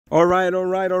All right.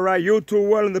 YouTube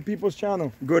World and the People's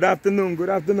Channel. Good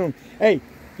afternoon. Hey,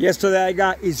 yesterday I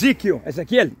got Ezekiel.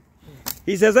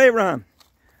 He says, Abraham,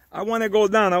 I want to go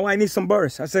down. I need some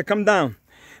birds. I said, come down.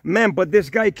 Man, but this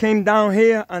guy came down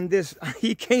here on this,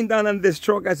 he came down on this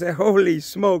truck. I said, holy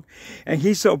smoke. And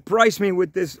he surprised me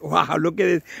with this. Wow, look at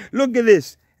it. Look at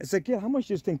this. Ezekiel, how much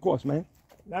this thing cost, man?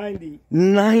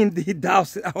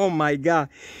 90,000. Oh my God.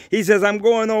 He says, I'm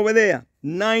going over there.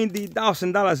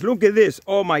 $90,000. Look at this.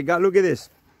 Oh my God. Look at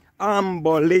this.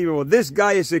 Unbelievable. This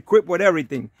guy is equipped with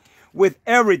everything.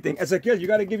 Ezekiel, you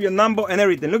got to give your number and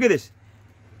everything. Look at this.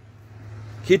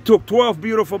 He took 12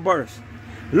 beautiful birds.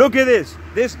 Look at this.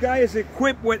 This guy is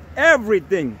equipped with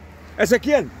everything.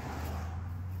 Ezekiel,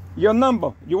 your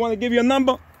number. You want to give your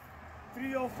number?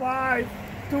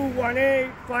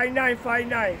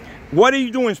 305-218-5959. What are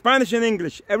you doing? Spanish and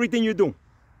English? Everything you do.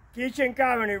 Kitchen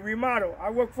cabinet, remodel. I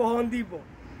work for Home Depot.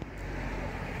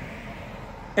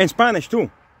 En Spanish too.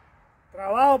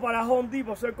 Trabajo para Home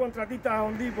Depot. Soy contratista de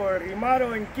Home Depot.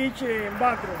 Remodel en kitchen, en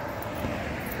bathroom.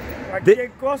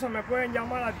 Cualquier cosa me pueden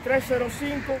llamar al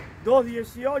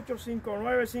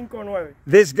 305-218-5959.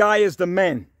 This guy is the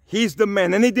man. He's the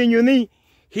man. Anything you need,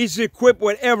 he's equipped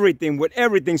with everything.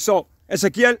 So,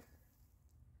 Ezekiel,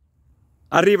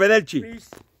 arrivederci. Peace.